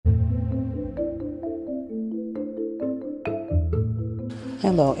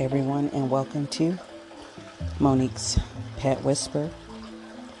Hello, everyone, and welcome to Monique's Pet Whisper.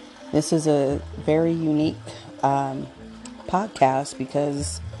 This is a very unique podcast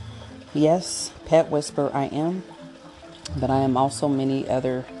because, yes, Pet Whisper I am, but I am also many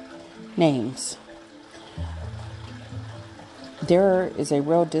other names. There is a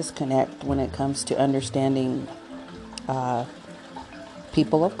real disconnect when it comes to understanding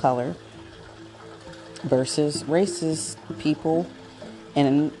people of color versus racist people,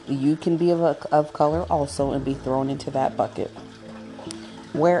 and you can be of color also and be thrown into that bucket.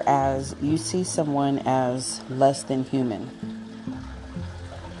 Whereas you see someone as less than human.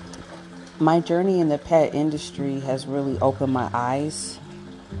 My journey in the pet industry has really opened my eyes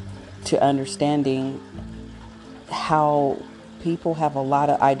to understanding how people have a lot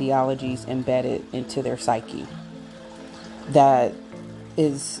of ideologies embedded into their psyche that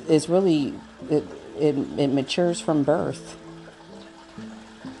is really it matures from birth.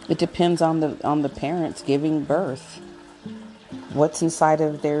 It depends on the parents giving birth. What's inside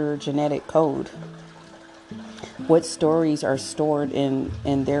of their genetic code? What stories are stored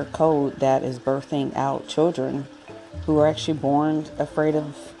in their code that is birthing out children who are actually born afraid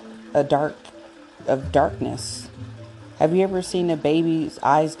of darkness? Have you ever seen a baby's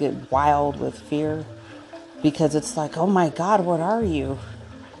eyes get wild with fear? Because it's like, oh my God, what are you?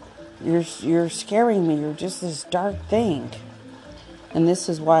 You're scaring me. You're just this dark thing. And this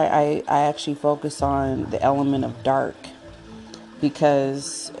is why I actually focus on the element of dark.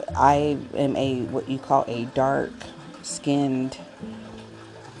 Because I am what you call a dark-skinned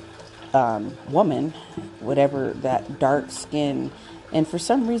woman, whatever that dark skin. And for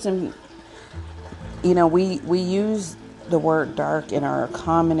some reason, we use the word dark in our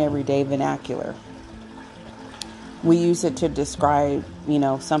common everyday vernacular. We use it to describe,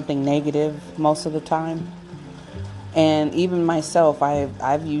 something negative most of the time. And even myself,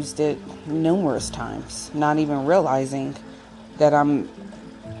 I've used it numerous times, not even realizing that I'm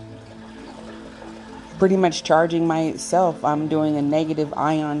pretty much charging myself. I'm doing a negative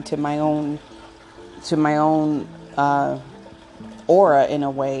ion to my own aura in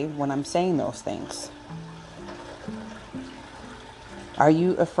a way when I'm saying those things. Are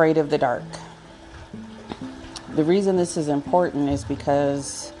you afraid of the dark? The reason this is important is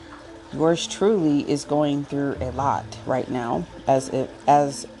because yours truly is going through a lot right now, as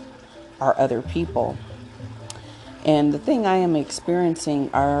are other people. And the thing I am experiencing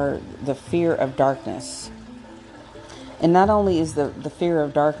are the fear of darkness. And not only is the fear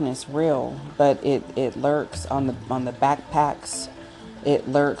of darkness real, but it lurks on the backpacks. It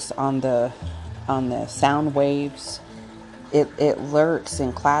lurks on the sound waves. It lurks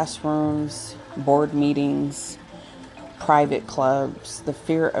in classrooms, board meetings, private clubs. The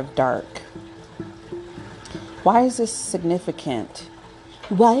fear of dark. Why is this significant?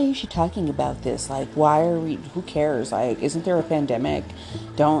 Why is she talking about this? Like, who cares? Like, isn't there a pandemic?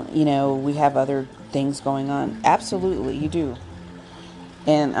 We have other things going on? Absolutely, you do.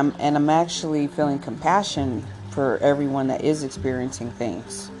 And I'm actually feeling compassion for everyone that is experiencing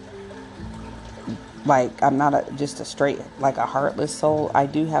things. Like, I'm not just a straight, like a heartless soul. I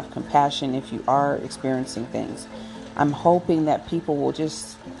do have compassion if you are experiencing things. I'm hoping that people will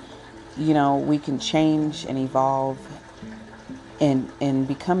just, we can change and evolve and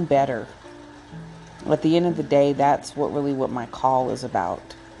become better. At the end of the day, that's what my call is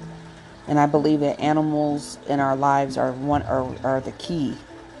about. And I believe that animals in our lives are the key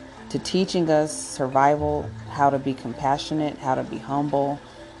to teaching us survival, how to be compassionate, how to be humble,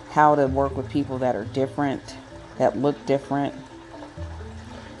 how to work with people that are different, that look different.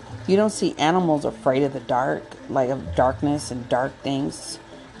 You don't see animals afraid of the dark, like of darkness and dark things.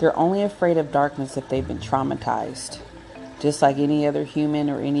 They're only afraid of darkness if they've been traumatized. Just like any other human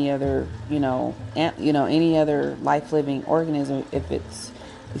or any other, any other life-living organism, if it's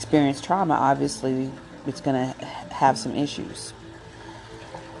experienced trauma, obviously it's going to have some issues.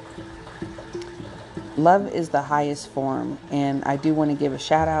 Love is the highest form, and I do want to give a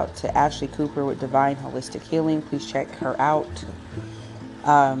shout out to Ashley Cooper with Divine Holistic Healing. Please check her out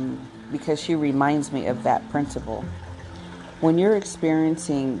because she reminds me of that principle. When you're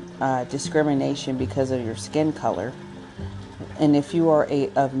experiencing discrimination because of your skin color, and if you are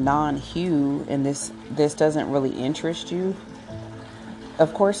of non-hue and this doesn't really interest you,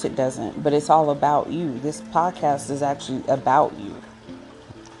 of course it doesn't, but it's all about you. This podcast is actually about you.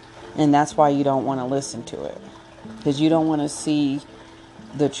 And that's why you don't want to listen to it. Because you don't want to see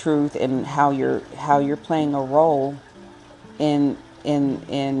the truth and how you're playing a role in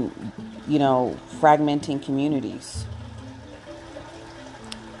fragmenting communities.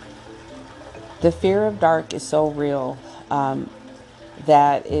 The fear of dark is so real.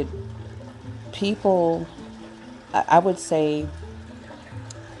 that people, I would say,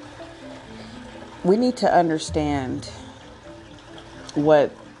 we need to understand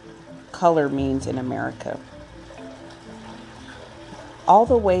what color means in America. All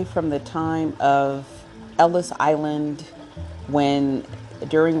the way from the time of Ellis Island, when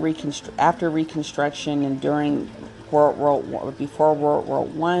after Reconstruction and during before World War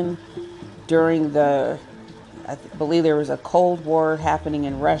One, during I believe there was a Cold War happening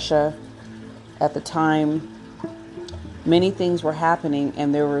in Russia at the time. Many things were happening,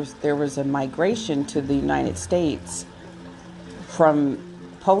 and there was a migration to the United States from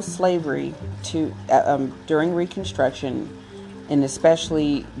post-slavery to during Reconstruction, and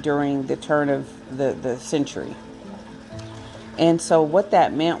especially during the turn of the century. And so what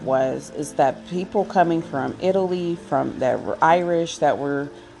that meant is that people coming from Italy, that were Irish, that were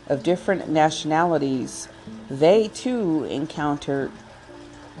of different nationalities, they too encountered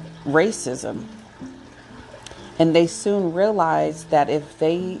racism. And they soon realized that if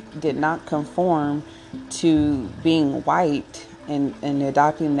they did not conform to being white and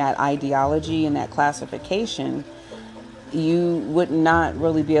adopting that ideology and that classification, you would not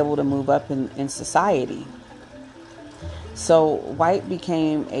really be able to move up in society. So white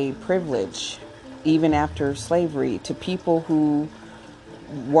became a privilege even after slavery to people who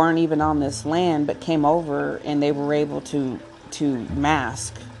weren't even on this land but came over, and they were able to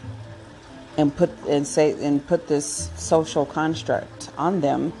mask and put this social construct on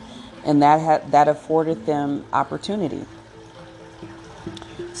them, and that afforded them opportunity.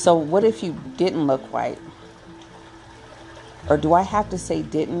 So what if you didn't look white? Or do I have to say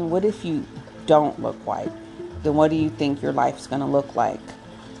didn't? What if you don't look white? Then what do you think your life's going to look like?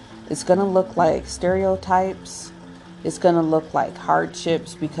 It's going to look like stereotypes. It's going to look like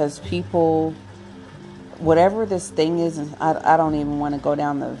hardships, because people, whatever this thing is, and I don't even want to go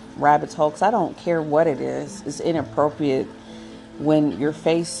down the rabbit's hole, because I don't care what it is. It's inappropriate when your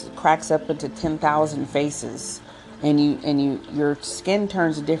face cracks up into 10,000 faces, and your skin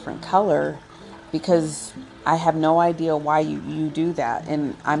turns a different color, because I have no idea why you do that.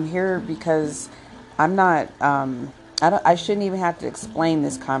 And I'm here because I'm not, I shouldn't even have to explain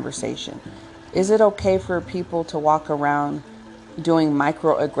this conversation. Is it okay for people to walk around doing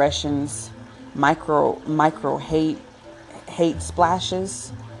microaggressions, micro hate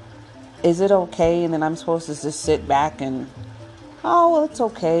splashes? Is it okay? And then I'm supposed to just sit back and, oh, well, it's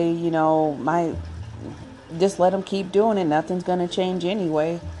okay. Just let them keep doing it. Nothing's going to change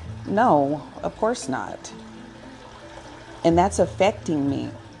anyway. No, of course not. And that's affecting me.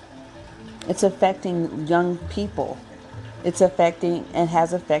 It's affecting young people. It's affecting and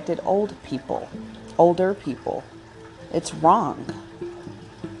has affected older people. It's wrong.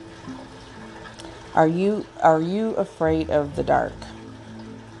 Are you afraid of the dark?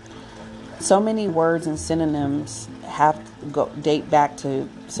 So many words and synonyms date back to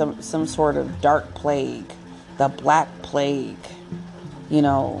some sort of dark plague, the Black Plague,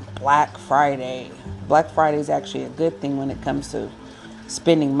 Black Friday. Black Friday is actually a good thing when it comes to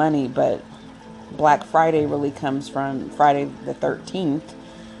spending money, but Black Friday really comes from Friday the 13th,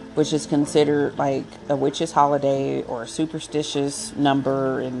 which is considered like a witch's holiday or a superstitious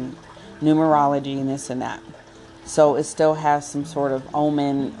number and numerology and this and that. So it still has some sort of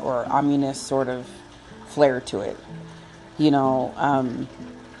omen or ominous sort of flair to it.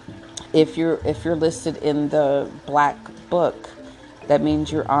 If you're listed in the Black Book, that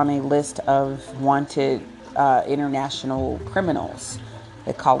means you're on a list of wanted international criminals.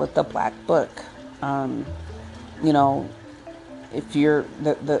 They call it the Black Book. If you're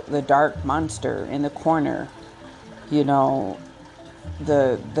the dark monster in the corner, the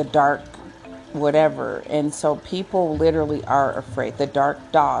dark whatever. And so people literally are afraid. The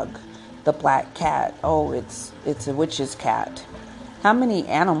dark dog, the black cat. Oh, it's a witch's cat. How many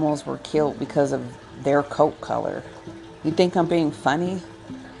animals were killed because of their coat color? You think I'm being funny?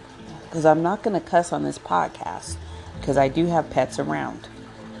 Because I'm not going to cuss on this podcast, because I do have pets around.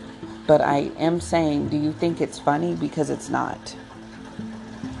 But I am saying, do you think it's funny? Because it's not.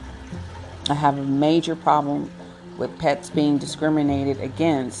 I have a major problem with pets being discriminated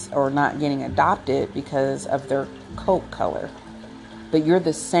against or not getting adopted because of their coat color. But you're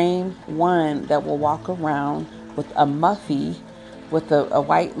the same one that will walk around with a muffy, with a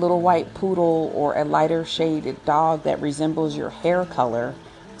little white poodle or a lighter shaded dog that resembles your hair color,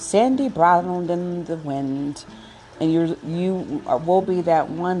 sandy brown in the wind, and you will be that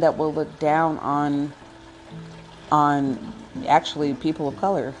one that will look down on actually people of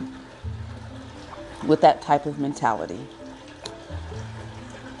color with that type of mentality.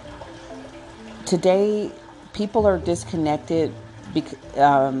 Today, people are disconnected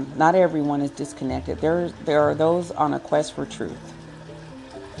Not everyone is disconnected. There are those on a quest for truth,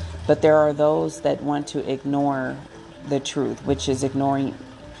 but there are those that want to ignore the truth, which is ignoring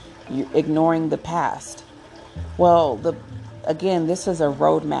the past. Well, again, this is a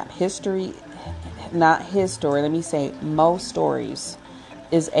roadmap. History, not his story. Let me say, most stories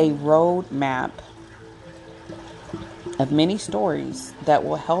is a roadmap of many stories that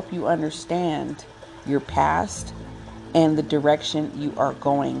will help you understand your past and the direction you are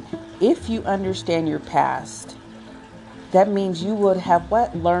going. If you understand your past, that means you would have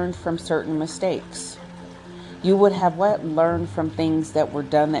learned from certain mistakes. You would have learned from things that were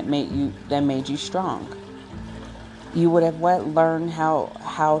done that made you strong. You would have learned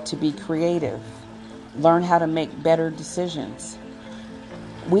how to be creative, learn how to make better decisions.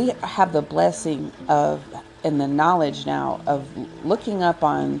 We have the blessing of and the knowledge now of looking up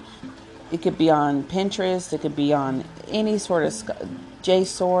on, it could be on Pinterest, it could be on any sort of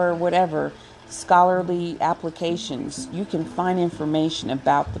JSOR, whatever, scholarly applications. You can find information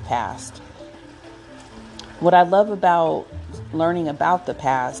about the past. What I love about learning about the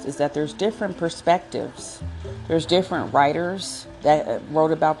past is that there's different perspectives. There's different writers that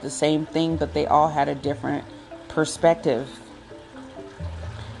wrote about the same thing, but they all had a different perspective.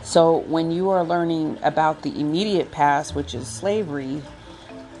 So when you are learning about the immediate past, which is slavery,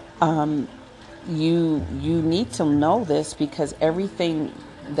 you need to know this, because everything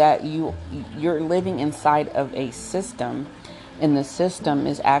that you're living inside of a system, and the system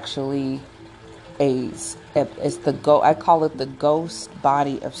is actually I call it the ghost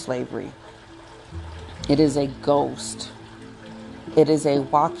body of slavery. It is a ghost. It is a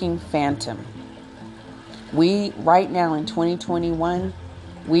walking phantom. We right now in 2021,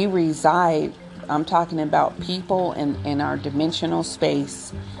 we reside, I'm talking about people in our dimensional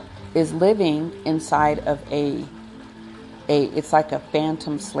space, is living inside of it's like a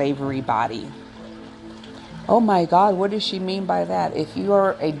phantom slavery body. Oh my God, what does she mean by that? If you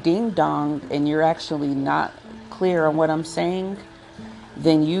are a ding dong and you're actually not clear on what I'm saying,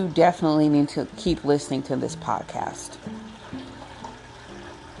 then you definitely need to keep listening to this podcast.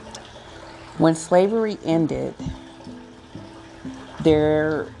 When slavery ended,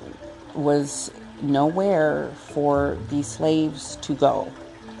 there was nowhere for the slaves to go.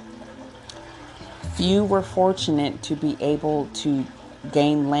 Few were fortunate to be able to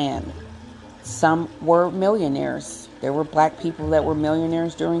gain land. Some were millionaires. There were black people that were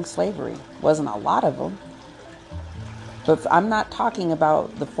millionaires during slavery. Wasn't a lot of them. But I'm not talking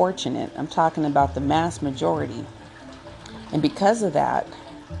about the fortunate. I'm talking about the mass majority. And because of that,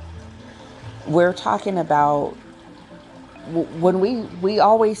 we're talking about, when we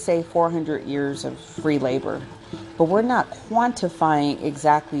always say 400 years of free labor, but we're not quantifying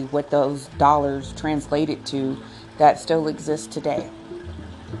exactly what those dollars translated to that still exists today.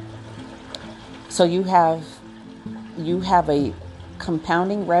 So you have a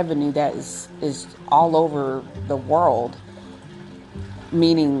compounding revenue that is all over the world,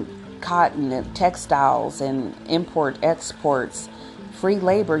 meaning cotton and textiles and import exports, free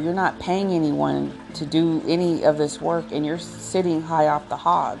labor. You're not paying anyone to do any of this work, and you're sitting high off the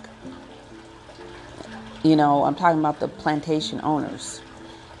hog. You know, I'm talking about the plantation owners.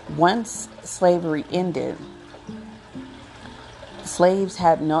 Once slavery ended, slaves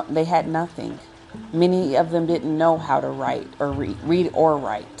had nothing. Many of them didn't know how to write or read or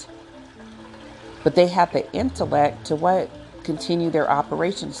write. But they had the intellect to continue their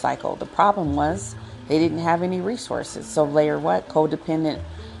operation cycle. The problem was they didn't have any resources. So they are codependent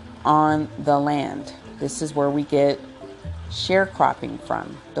on the land. This is where we get sharecropping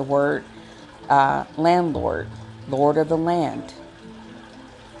from. The word landlord, lord of the land.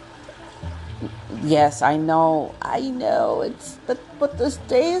 Yes, I know. It's but the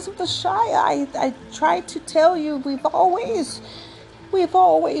days of the Shia. I tried to tell you, we've always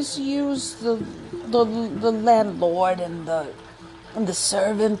used the landlord and the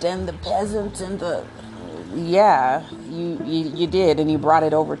servant and the peasant and you did, and you brought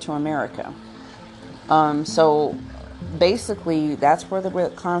it over to America. So basically, that's where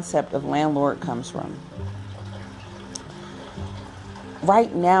the concept of landlord comes from.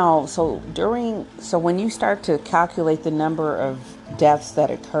 Right now, so when you start to calculate the number of deaths that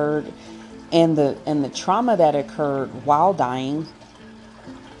occurred and the trauma that occurred while dying,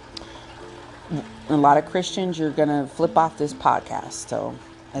 a lot of Christians, you're gonna flip off this podcast. So,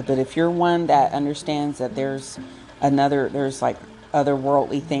 but if you're one that understands that there's like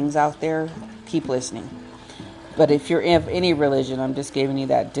otherworldly things out there, keep listening. But if you're of any religion, I'm just giving you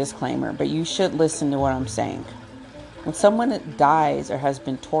that disclaimer. But you should listen to what I'm saying. When someone dies or has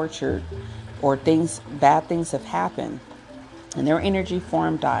been tortured or bad things have happened, and their energy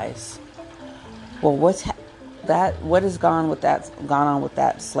form dies. Well, what has gone on with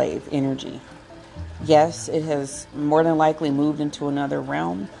that slave energy? Yes, it has more than likely moved into another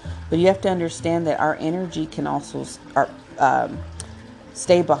realm, but you have to understand that our energy can also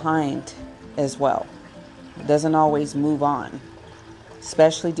stay behind as well. It doesn't always move on,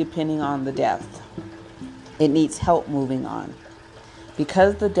 especially depending on the death. It needs help moving on.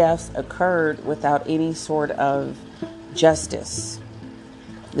 Because the deaths occurred without any sort of justice.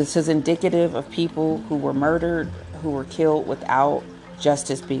 This is indicative of people who were murdered, who were killed without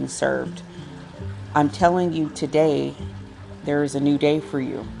justice being served. I'm telling you today, there is a new day for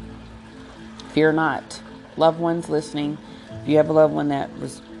you. Fear not. Loved ones listening, if you have a loved one that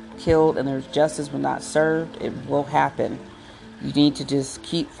was killed and there's justice was not served, it will happen. You need to just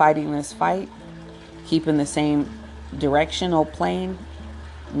keep fighting this fight, keep in the same directional plane.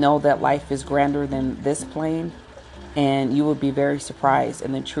 Know that life is grander than this plane, and you will be very surprised,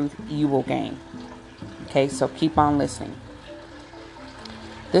 and the truth you will gain. Okay, so keep on listening.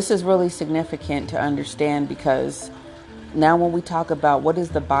 This is really significant to understand, because now when we talk about what is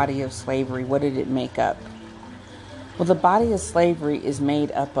the body of slavery, what did it make up? Well, the body of slavery is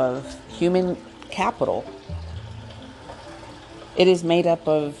made up of human capital. It is made up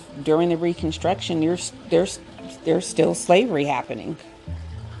of, during the Reconstruction, there's still slavery happening.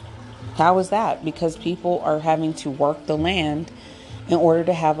 How is that? Because people are having to work the land in order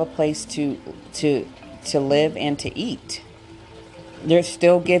to have a place to live and to eat. They're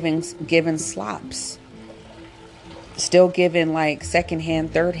still giving slops. Still giving like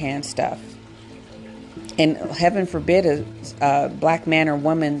secondhand, third-hand stuff. And heaven forbid a black man or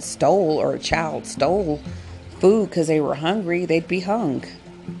woman stole, or a child stole food because they were hungry, they'd be hung.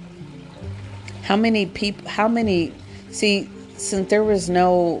 Since there was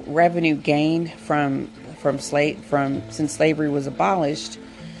no revenue gained since slavery was abolished,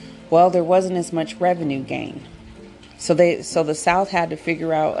 well, there wasn't as much revenue gain. So the South had to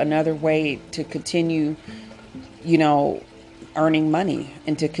figure out another way to continue, earning money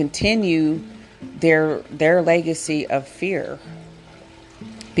and to continue their legacy of fear.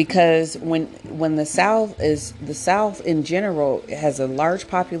 Because when the South in general has a large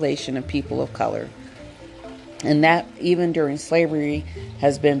population of people of color, and that even during slavery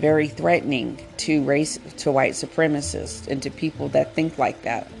has been very threatening to white supremacists and to people that think like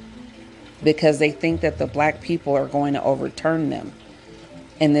that, because they think that the black people are going to overturn them.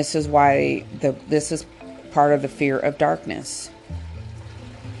 And this is why this is part of the fear of darkness.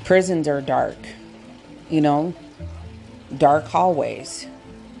 Prisons are dark, dark hallways.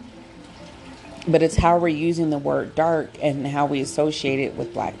 But it's how we're using the word dark and how we associate it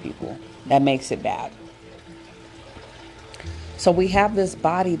with black people that makes it bad. So we have this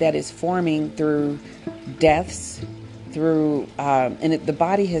body that is forming through deaths, and the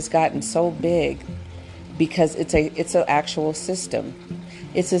body has gotten so big because it's an actual system.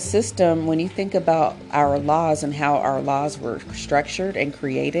 It's a system. When you think about our laws and how our laws were structured and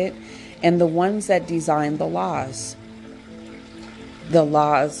created, and the ones that designed the laws,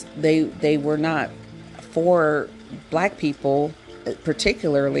 they were not for black people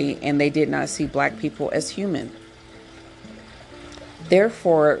particularly, and they did not see black people as human.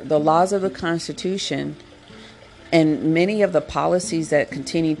 Therefore, the laws of the Constitution and many of the policies that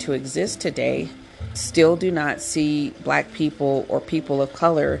continue to exist today still do not see black people or people of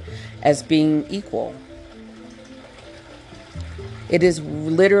color as being equal. It is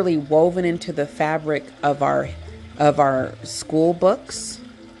literally woven into the fabric of our school books,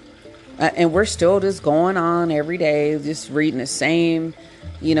 and we're still just going on every day, just reading the same.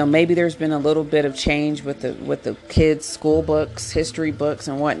 Maybe there's been a little bit of change with the kids' school books, history books,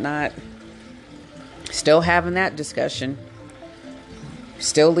 and whatnot. Still having that discussion.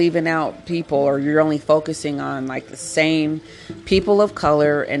 Still leaving out people, or you're only focusing on like the same people of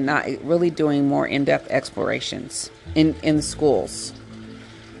color and not really doing more in-depth explorations in the schools.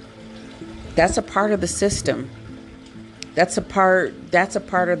 That's a part of the system. That's a part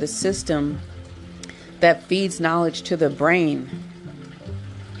of the system that feeds knowledge to the brain.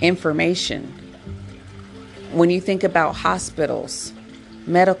 Information. When you think about hospitals,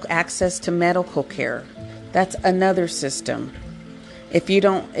 access to medical care, that's another system. If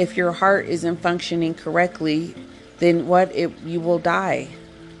your heart isn't functioning correctly, then you will die.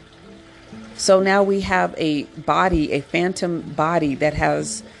 So now we have a phantom body that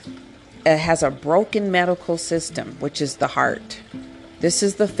has a broken medical system, which is the heart. This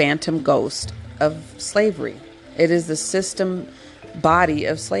is the phantom ghost of slavery. It is the system body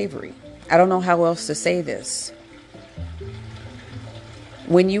of slavery. I don't know how else to say this.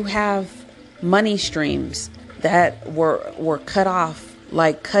 When you have money streams that were cut off,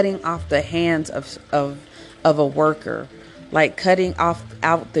 like cutting off the hands of a worker, like cutting off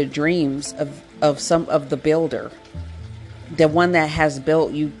out the dreams of some of the builder, the one that has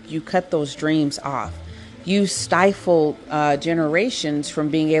built. You cut those dreams off. You stifled generations from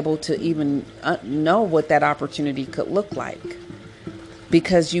being able to even know what that opportunity could look like,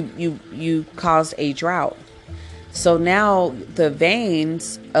 because you caused a drought. So now the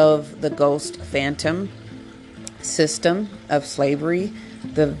veins of the ghost phantom system of slavery,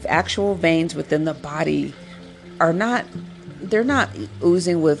 the actual veins within the body they're not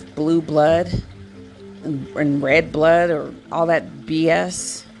oozing with blue blood and red blood or all that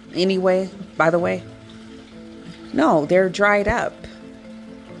BS anyway, by the way. No, they're dried up.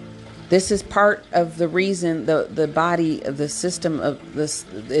 This is part of the reason the body of the system of this,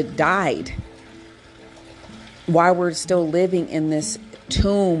 it died. Why we're still living in this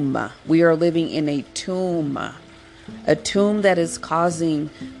tomb. We are living in a tomb that is causing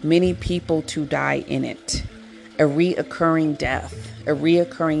many people to die in it. A reoccurring death, a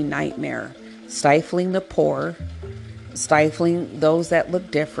reoccurring nightmare, stifling the poor, stifling those that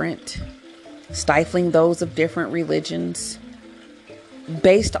look different, stifling those of different religions,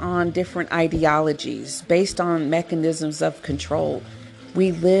 based on different ideologies, based on mechanisms of control.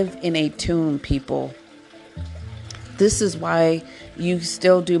 We live in a tomb, people. This is why you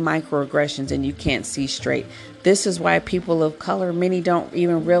still do microaggressions and you can't see straight. This is why people of color, many don't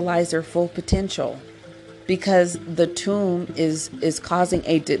even realize their full potential, because the tomb is causing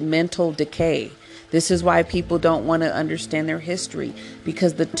a mental decay. This is why people don't want to understand their history,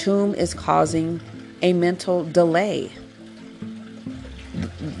 because the tomb is causing a mental delay.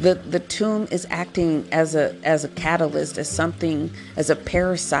 The tomb is acting as a catalyst, as something, as a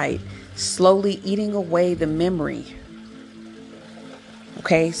parasite, slowly eating away the memory.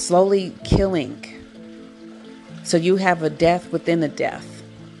 Okay, slowly killing. So you have a death within a death.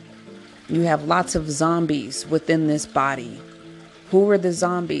 You have lots of zombies within this body. Who are the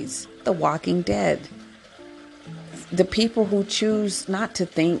zombies? The Walking Dead. The people who choose not to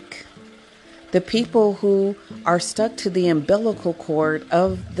think. The people who are stuck to the umbilical cord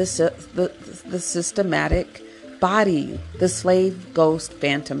of the systematic body, the slave ghost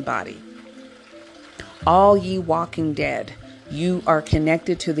phantom body. All ye walking dead, you are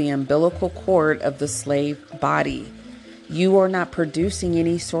connected to the umbilical cord of the slave body. You are not producing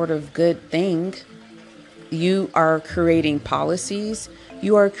any sort of good thing. You are creating policies.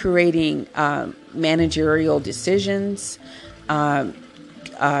 You are creating managerial decisions.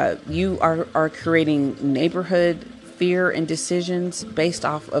 You are creating neighborhood fear and decisions based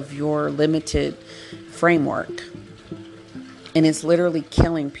off of your limited framework. And it's literally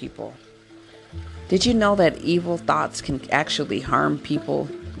killing people. Did you know that evil thoughts can actually harm people?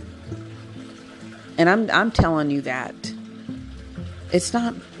 And I'm telling you that. It's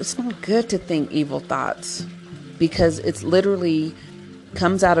not good to think evil thoughts, because it's literally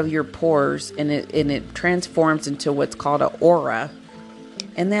comes out of your pores and it transforms into what's called an aura.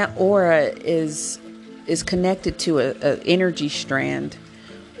 And that aura is connected to a energy strand,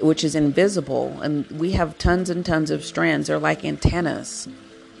 which is invisible. And we have tons and tons of strands. They're like antennas.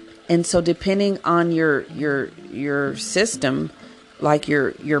 And so depending on your system, like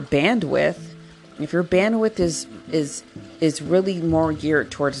your bandwidth, if your bandwidth is really more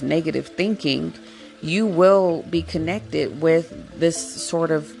geared towards negative thinking, you will be connected with this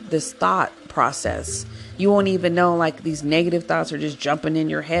thought process. You won't even know, like, these negative thoughts are just jumping in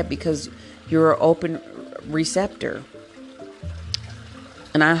your head because you're an open receptor.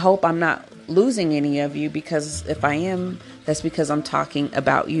 And I hope I'm not losing any of you, because if I am, that's because I'm talking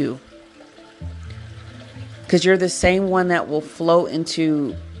about you. Because you're the same one that will float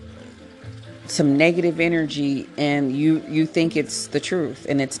into some negative energy and you think it's the truth,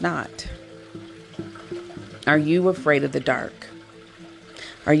 and it's not. Are you afraid of the dark?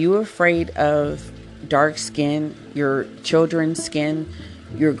 Are you afraid of dark skin, your children's skin,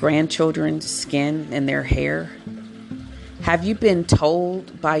 your grandchildren's skin and their hair? Have you been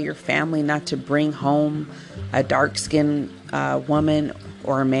told by your family not to bring home a dark-skinned woman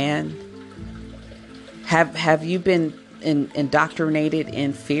or a man? Have you been indoctrinated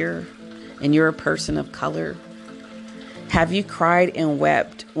in fear, and you're a person of color? Have you cried and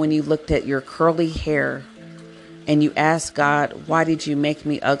wept when you looked at your curly hair and you asked God, why did you make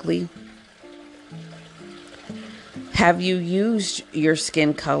me ugly? Have you used your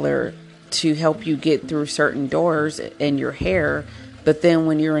skin color to help you get through certain doors in your hair, but then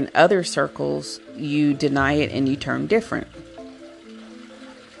when you're in other circles, you deny it and you turn different?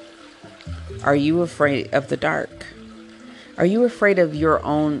 Are you afraid of the dark? Are you afraid of your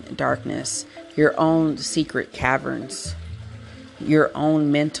own darkness, your own secret caverns, your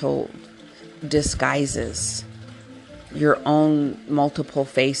own mental disguises, your own multiple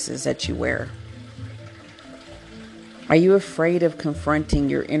faces that you wear? Are you afraid of confronting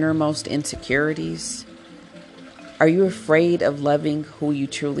your innermost insecurities? Are you afraid of loving who you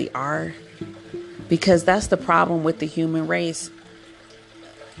truly are? Because that's the problem with the human race.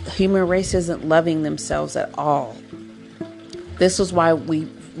 The human race isn't loving themselves at all. This is why we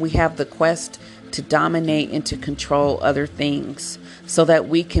have the quest to dominate and to control other things so that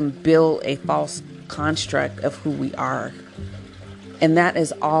we can build a false construct of who we are. And that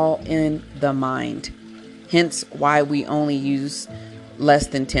is all in the mind. Hence why we only use less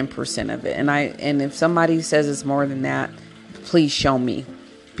than 10% of it. And if somebody says it's more than that, please show me.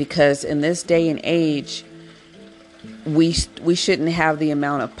 Because in this day and age, we shouldn't have the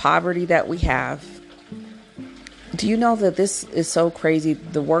amount of poverty that we have. Do you know that this is so crazy?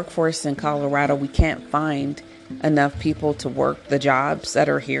 The workforce in Colorado, we can't find enough people to work the jobs that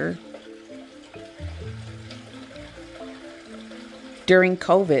are here. During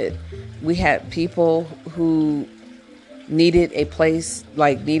COVID, we had people who needed a place,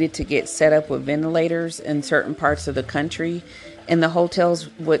 needed to get set up with ventilators in certain parts of the country, and the hotels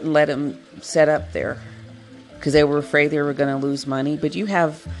wouldn't let them set up there because they were afraid they were going to lose money. But you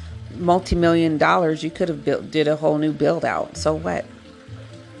have multi-million dollars, you could have did a whole new build out. So what?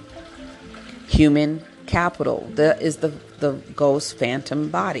 Human capital. That is the ghost phantom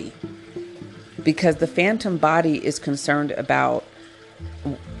body. Because the phantom body is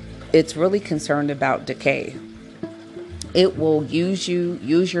really concerned about decay. It will use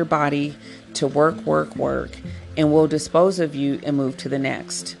your body to work, and will dispose of you and move to the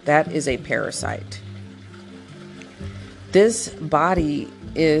next. That is a parasite. This body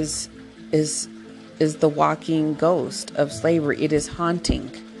is the walking ghost of slavery. It is haunting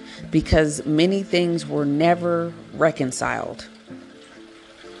because many things were never reconciled.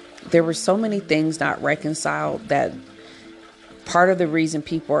 There were so many things not reconciled that part of the reason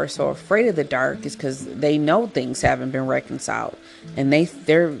people are so afraid of the dark is because they know things haven't been reconciled, and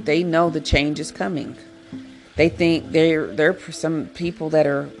they know the change is coming. They think they're some people that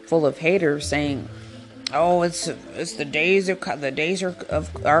are full of haters saying, "Oh, it's the days are coming.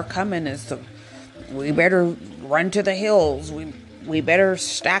 We better run to the hills. We better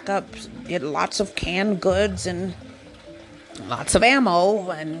stack up, get lots of canned goods and lots of ammo,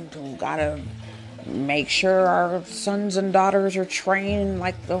 and we gotta make sure our sons and daughters are trained.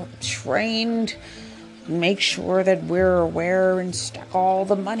 Make sure that we're aware and stack all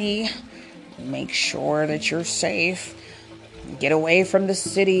the money. Make sure that you're safe. Get away from the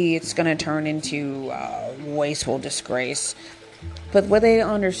city. It's going to turn into wasteful disgrace." But what they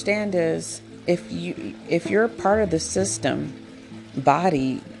don't understand is if you're part of the system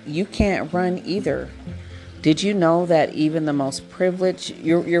body, you can't run either. Did you know that even the most privileged,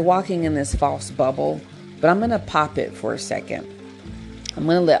 you're walking in this false bubble? But I'm going to pop it for a second. I'm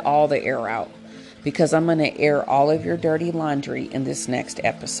going to let all the air out because I'm going to air all of your dirty laundry in this next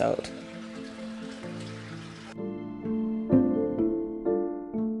episode.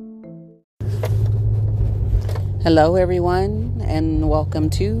 Hello, everyone, and welcome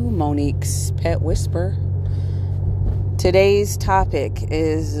to Monique's Pet Whisper. Today's topic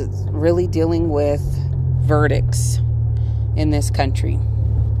is really dealing with verdicts in this country.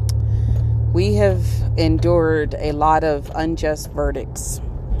 We have endured a lot of unjust verdicts,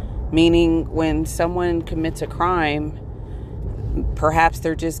 meaning when someone commits a crime, perhaps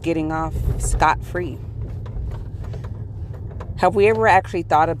they're just getting off scot-free. Have we ever actually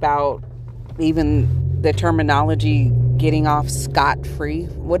thought about even the terminology getting off scot-free?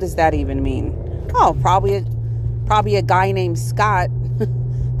 What does that even mean? Oh, probably a guy named Scott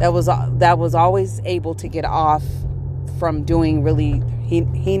that was always able to get off from doing really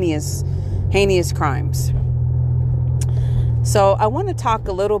heinous crimes. So I want to talk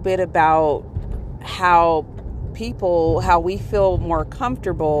a little bit about how we feel more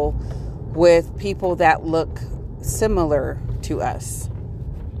comfortable with people that look similar to us,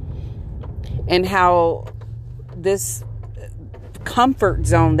 and how this comfort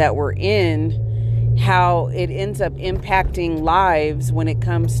zone that we're in, how it ends up impacting lives when it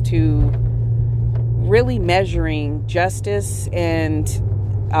comes to really measuring justice and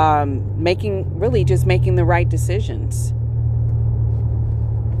making the right decisions.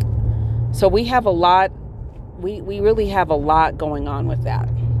 So we have a lot, we really have a lot going on with that.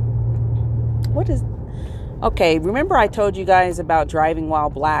 Okay, remember I told you guys about driving while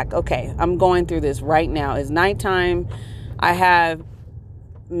black? Okay, I'm going through this right now. It's nighttime. I have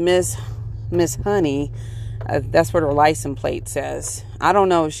Miss Honey That's what her license plate says. I don't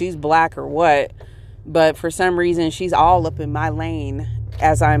know if she's black or what, but for some reason she's all up in my lane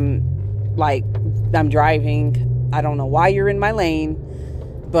as I'm driving. I don't know why you're in my lane,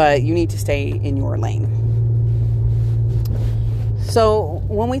 but you need to stay in your lane. So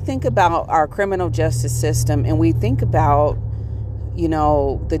when we think about our criminal justice system and we think about,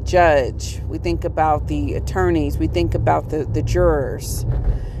 the judge, we think about the attorneys, we think about the jurors.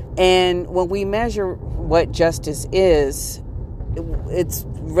 And when we measure what justice is, it's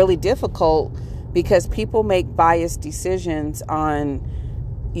really difficult because people make biased decisions on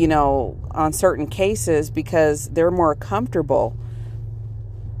certain cases because they're more comfortable.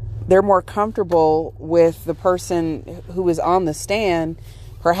 They're more comfortable with the person who is on the stand.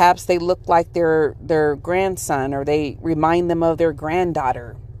 Perhaps they look like their grandson, or they remind them of their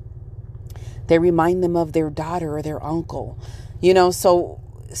granddaughter. They remind them of their daughter or their uncle.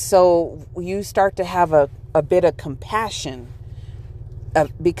 So you start to have a bit of compassion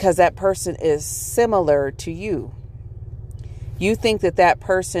because that person is similar to you. You think that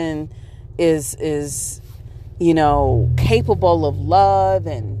person is capable of love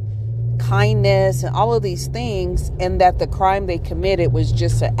and kindness and all of these things, and that the crime they committed was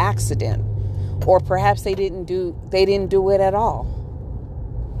just an accident, or perhaps they didn't do it at all.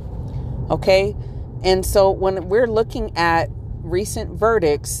 Okay? And so when we're looking at recent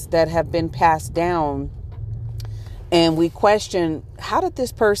verdicts that have been passed down, and we question, how did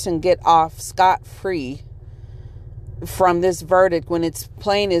this person get off scot-free from this verdict when it's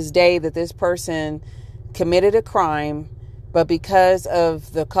plain as day that this person committed a crime, but because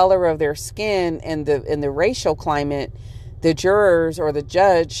of the color of their skin and the racial climate, the jurors or the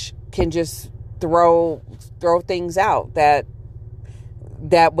judge can just throw things out that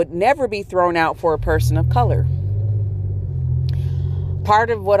would never be thrown out for a person of color. Part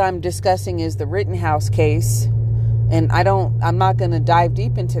of what I'm discussing is the Rittenhouse case, and I'm not going to dive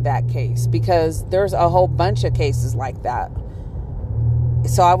deep into that case because there's a whole bunch of cases like that.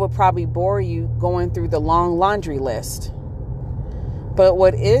 So I would probably bore you going through the long laundry list. But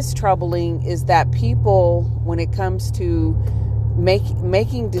what is troubling is that people, when it comes to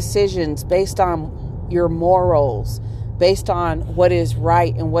making decisions based on your morals, based on what is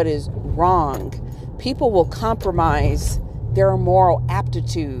right and what is wrong, people will compromise their moral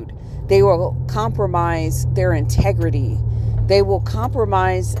aptitude. They will compromise their integrity. They will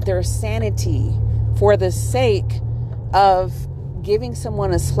compromise their sanity for the sake of giving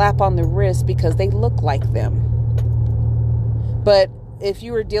someone a slap on the wrist because they look like them. But if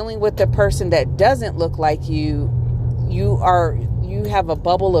you are dealing with a person that doesn't look like you, you have a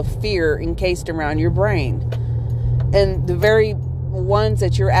bubble of fear encased around your brain. And the very ones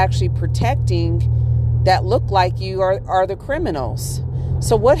that you're actually protecting that look like you are the criminals.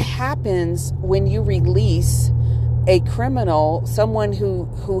 So what happens when you release a criminal, someone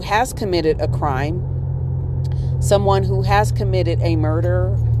who has committed a crime, someone who has committed a murder,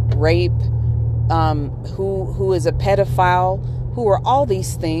 rape, who is a pedophile, who are all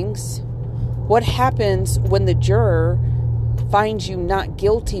these things? What happens when the juror finds you not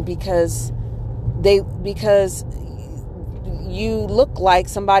guilty because you look like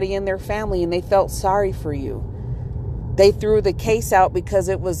somebody in their family and they felt sorry for you? They threw the case out because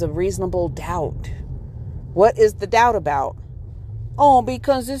it was a reasonable doubt. What is the doubt about? Oh,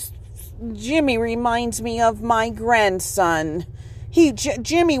 because this Jimmy reminds me of my grandson.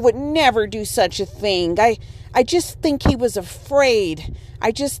 Jimmy would never do such a thing. I just think he was afraid.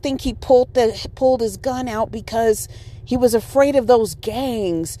 I just think he pulled his gun out because he was afraid of those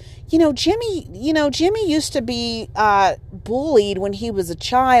gangs. Jimmy used to be bullied when he was a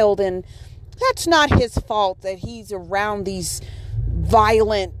child, and that's not his fault that he's around these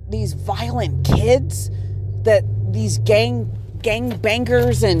violent kids, that these gang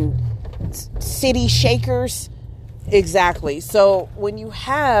bangers and city shakers. Exactly. So when you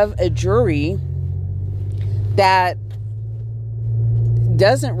have a jury that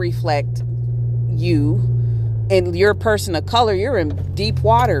doesn't reflect you and you're a person of color, you're in deep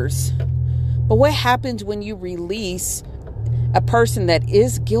waters. But what happens when you release a person that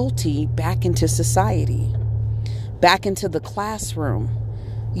is guilty back into society, back into the classroom?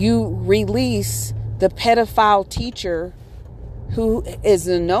 You release the pedophile teacher who is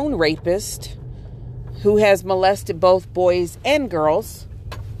a known rapist, who has molested both boys and girls.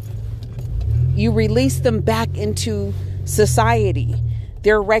 You release them back into society.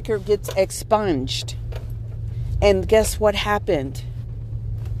 Their record gets expunged. And guess what happened?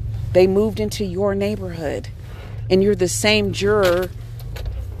 They moved into your neighborhood. And you're the same juror.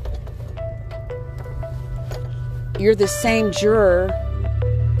 You're the same juror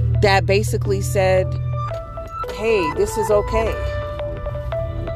that basically said, hey, this is okay.